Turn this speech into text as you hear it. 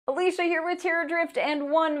Alisha here with Terradrift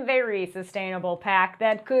and one very sustainable pack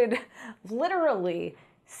that could literally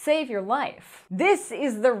save your life. This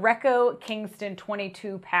is the Recco Kingston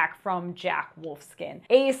 22 pack from Jack Wolfskin,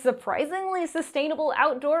 a surprisingly sustainable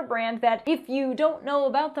outdoor brand that if you don't know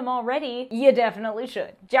about them already, you definitely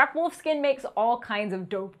should. Jack Wolfskin makes all kinds of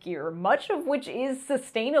dope gear, much of which is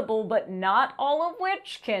sustainable, but not all of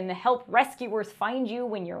which can help rescuers find you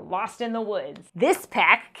when you're lost in the woods. This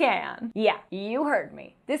pack can. Yeah, you heard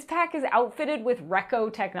me. This pack is outfitted with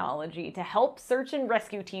Recco technology to help search and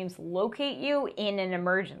rescue teams locate you in an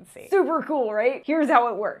emergency. Super cool, right? Here's how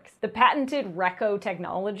it works. The patented Recco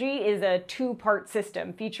technology is a two-part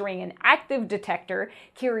system featuring an active detector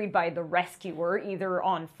carried by the rescuer, either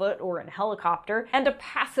on foot or in helicopter, and a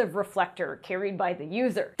passive reflector carried by the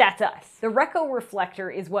user. That's us. The Recco reflector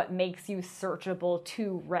is what makes you searchable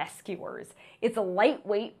to rescuers. It's a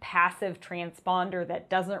lightweight passive transponder that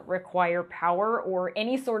doesn't require power or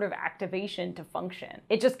any sort of activation to function.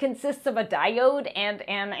 It just consists of a diode and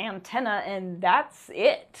an antenna, and that's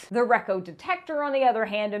it. The Recco detector, on the other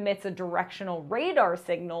hand, emits a directional radar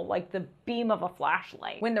signal like the beam of a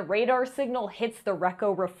flashlight. When the radar signal hits the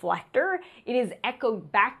Recco reflector, it is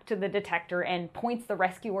echoed back to the detector and points the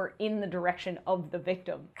rescuer in the direction of the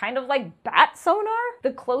victim. Kind of like bat sonar?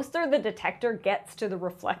 The closer the detector gets to the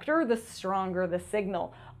reflector, the stronger the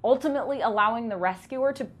signal, ultimately allowing the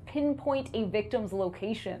rescuer to pinpoint a victim's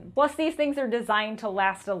location. Plus, these things are designed to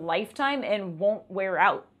last a lifetime and won't wear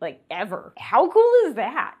out, like ever. How cool is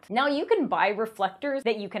that? Now, you can buy reflectors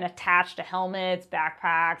that you can attach to helmets,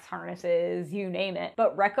 backpacks, harnesses, you name it.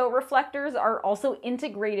 But Recco reflectors are also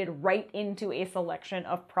integrated right into a selection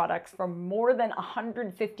of products from more than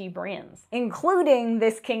 150 brands, including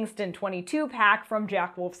this Kingston 22 pack from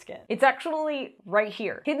Jack Wolfskin. It's actually right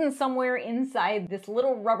here, hidden somewhere inside this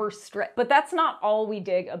little rubber strip. But that's not all we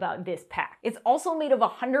dig about this pack. It's also made of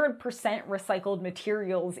 100% recycled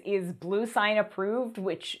materials, is Blue Sign approved,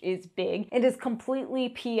 which is big, and is completely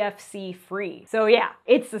PFC free. So yeah,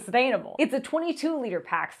 it's sustainable. It's a 22-liter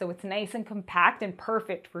pack, so it's nice and compact and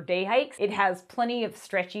perfect for day hikes. It has plenty of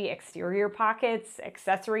stretchy exterior pockets,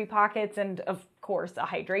 accessory pockets, and of course a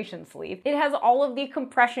hydration sleeve. It has all of the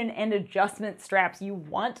compression and adjustment straps you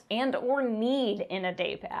want and or need in a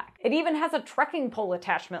day pack. It even has a trekking pole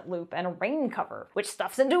attachment loop and a rain cover, which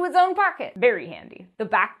stuffs into its own pocket. Very handy. The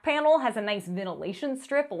back panel has a nice ventilation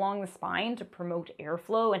strip along the spine to promote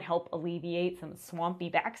airflow and help alleviate some swampy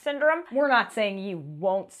back syndrome. We're not saying you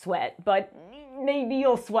won't sweat, but maybe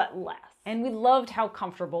you'll sweat less. And we loved how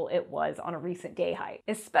comfortable it was on a recent day hike,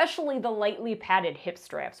 especially the lightly padded hip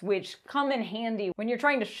straps, which come in handy when you're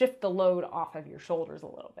trying to shift the load off of your shoulders a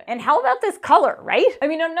little bit. And how about this color, right? I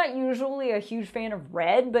mean, I'm not usually a huge fan of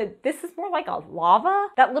red, but this is more like a lava.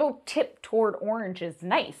 That little tip toward orange is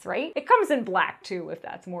nice, right? It comes in black too, if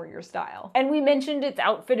that's more your style. And we mentioned it's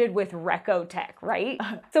outfitted with Recco tech, right?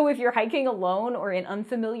 So if you're hiking alone or in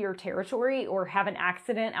unfamiliar territory or have an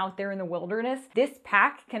accident out there in the wilderness, this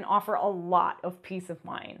pack can offer a lot of peace of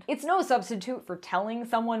mind. It's no substitute for telling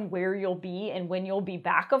someone where you'll be and when you'll be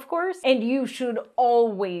back, of course, and you should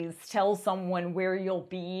always tell someone where you'll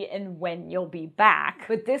be and when you'll be back,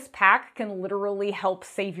 but this pack can literally help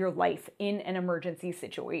save your life in an emergency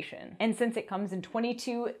situation. And since it comes in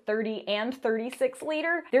 22, 30, and 36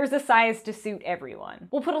 liter, there's a size to suit everyone.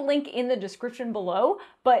 We'll put a link in the description below,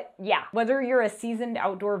 but yeah, whether you're a seasoned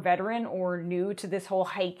outdoor veteran or new to this whole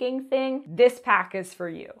hiking thing, this pack is for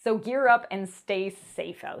you. So gear up and stay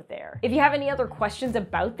safe out there. If you have any other questions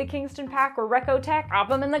about the Kingston pack or Recco tech, drop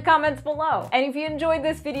them in the comments below. And if you enjoyed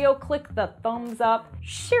this video, click the thumbs up,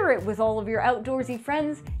 share it with all of your outdoorsy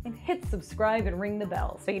friends, and hit subscribe and ring the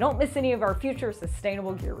bell so you don't miss any of our future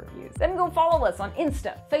sustainable gear reviews. Then go follow us on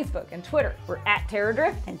Insta, Facebook, and Twitter. We're at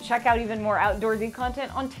Terradrift, and check out even more outdoorsy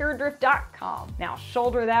content on terradrift.com. Now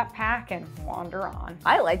shoulder that pack and wander on.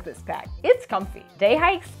 I like this pack. It's comfy. Day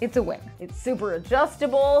hikes, it's a winner. It's super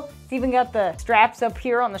adjustable. It's even got the straps up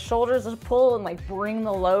here on the shoulders to pull and like bring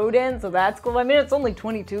the load in, so that's cool. I mean, it's only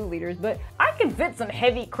 22 liters, but I can fit some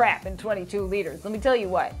heavy crap in 22 liters. Let me tell you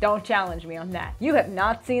what, don't challenge me on that. You have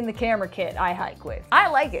not seen the camera kit I hike with. I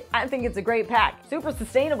like it. I think it's a great pack. Super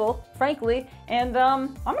sustainable, frankly, and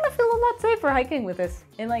I'm gonna feel a lot safer hiking with this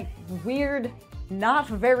in like weird, not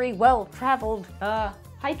very well traveled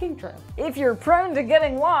hiking trail. If you're prone to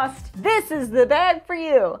getting lost, this is the bag for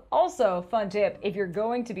you. Also, fun tip, if you're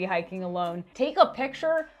going to be hiking alone, take a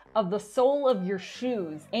picture of the sole of your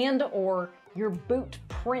shoes and or your boot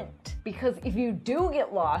print, because if you do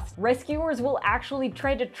get lost, rescuers will actually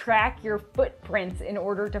try to track your footprints in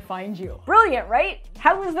order to find you. Brilliant, right?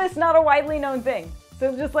 How is this not a widely known thing?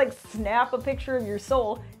 So just like snap a picture of your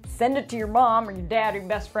sole, send it to your mom or your dad or your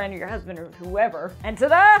best friend or your husband or whoever. And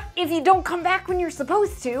ta-da! If you don't come back when you're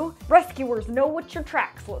supposed to, rescuers know what your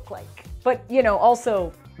tracks look like. But, you know,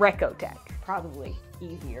 also Recco tech. Probably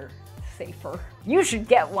easier, safer. You should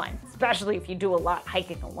get one, especially if you do a lot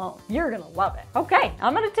hiking alone. You're gonna love it. Okay,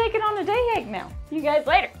 I'm gonna take it on a day hike now. See you guys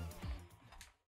later.